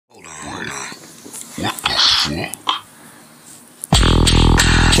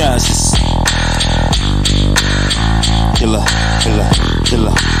conscious. Killer, killer,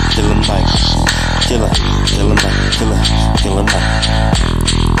 killer, killer Mike. Killer, killer Mike, killer Mike.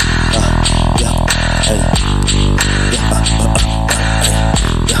 Yeah, hey,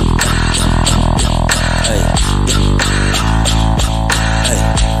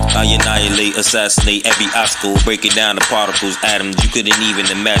 I annihilate, assassinate every obstacle, breaking down the particles, atoms you couldn't even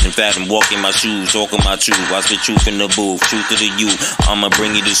imagine. Fathom, walk in my shoes, talking my truth. I spit truth in the booth, truth to the youth. I'ma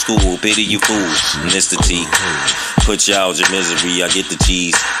bring you to school, pity you fools. Mr. T, put you out your misery. I get the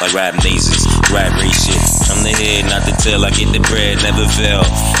cheese like rap mazes, rap race shit. I'm the head, not the tail. I get the bread, never fail.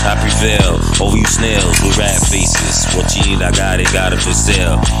 I prevail over you snails with rap faces. What you need, I got it for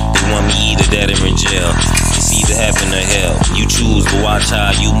sale. They want me either dead or in jail. It's either heaven or hell. You choose, but watch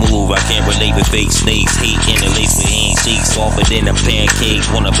how you move. I can't relate with fake snakes. Hate interlaced with handshakes. Softer than a pancake.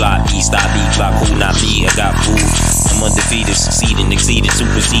 Wanna block me, stop me, block who not me. I got food. I'm undefeated, succeeding, exceeding,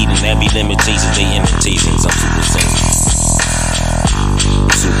 superseding every limitation. They imitations. I'm super sane.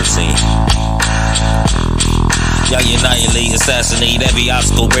 Super sane. Y'all annihilate, assassinate every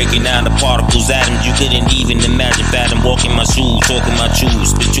obstacle, breaking down the particles, atoms you couldn't even imagine. Fathom, walking my shoes, talking my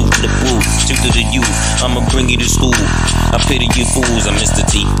truths, the truth to the proof, truth to the youth. I'ma bring you to school. I pity you fools, I'm Mr.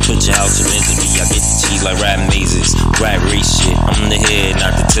 T. Put you out your misery. I get the cheese like rap mazes, rap race shit. I'm the head,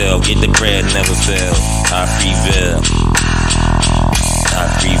 not the tail. Get the bread, never fail. I prevail. I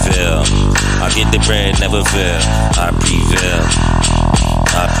prevail. I get the bread, never fail. I prevail.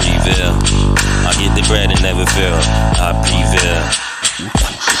 I prevail. I get the bread and never fail. I prevail.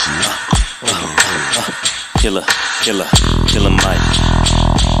 Killer, killer, killer Mike.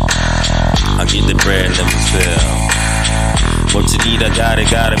 I get the bread and never fail. What you need, I got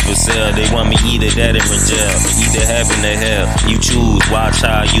it for sale. They want me either dead or in jail, either heaven or hell. You choose, watch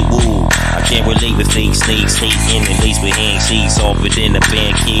how you move. I can't relate with fake snakes, hate interlaced with handshakes. Softer than a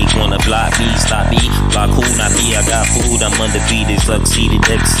pancake. Wanna block me, stop me, block who not me. I got food, I'm undefeated, succeeded,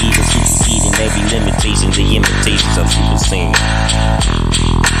 exceeded, superseding every limitation. The imitations of super sane.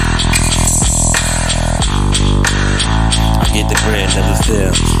 I get the bread, never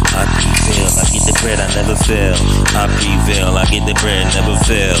fail. I prevail. I get the bread, I never fail. I prevail. I get the bread, never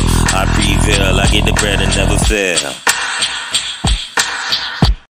fail. I prevail. I get the bread and never fail.